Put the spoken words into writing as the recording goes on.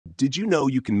Did you know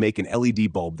you can make an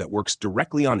LED bulb that works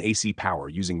directly on AC power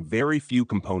using very few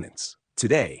components?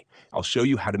 Today, I'll show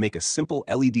you how to make a simple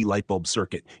LED light bulb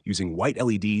circuit using white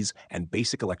LEDs and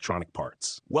basic electronic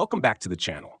parts. Welcome back to the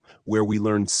channel, where we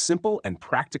learn simple and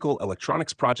practical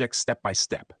electronics projects step by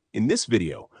step. In this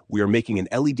video, we are making an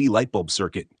LED light bulb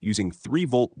circuit using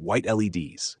 3-volt white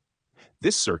LEDs.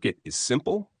 This circuit is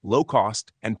simple, low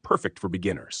cost, and perfect for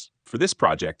beginners. For this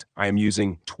project, I am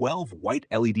using 12 white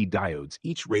LED diodes,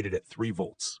 each rated at 3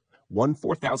 volts, one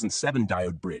 4007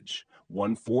 Diode Bridge,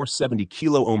 one 470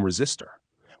 kilo Ohm Resistor,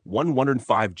 one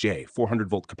 105J 400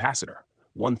 volt capacitor,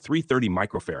 one 330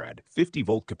 microfarad 50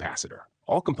 volt capacitor.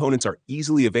 All components are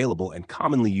easily available and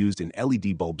commonly used in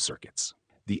LED bulb circuits.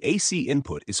 The AC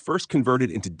input is first converted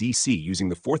into DC using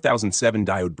the 4007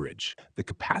 Diode Bridge. The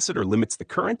capacitor limits the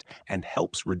current and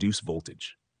helps reduce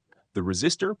voltage. The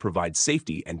resistor provides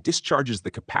safety and discharges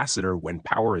the capacitor when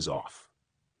power is off.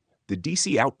 The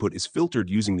DC output is filtered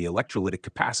using the electrolytic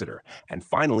capacitor, and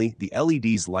finally, the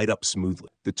LEDs light up smoothly.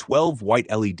 The 12 white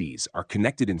LEDs are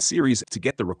connected in series to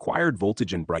get the required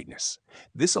voltage and brightness.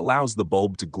 This allows the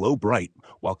bulb to glow bright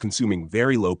while consuming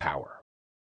very low power.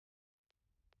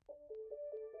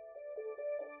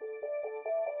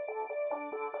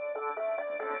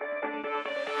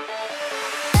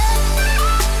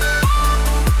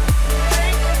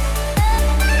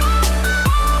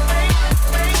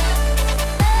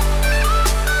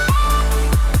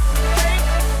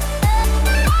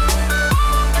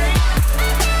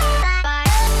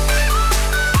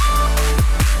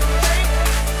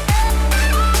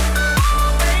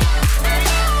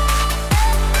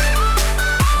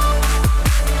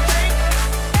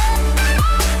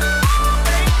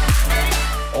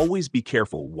 Always be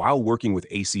careful while working with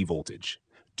AC voltage.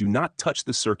 Do not touch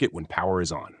the circuit when power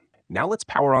is on. Now let's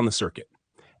power on the circuit.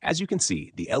 As you can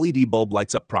see, the LED bulb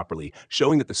lights up properly,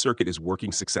 showing that the circuit is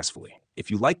working successfully. If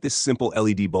you like this simple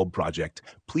LED bulb project,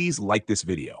 please like this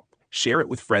video, share it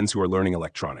with friends who are learning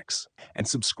electronics, and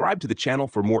subscribe to the channel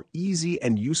for more easy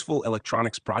and useful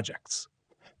electronics projects.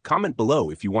 Comment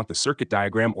below if you want the circuit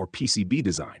diagram or PCB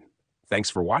design. Thanks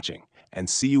for watching, and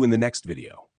see you in the next video.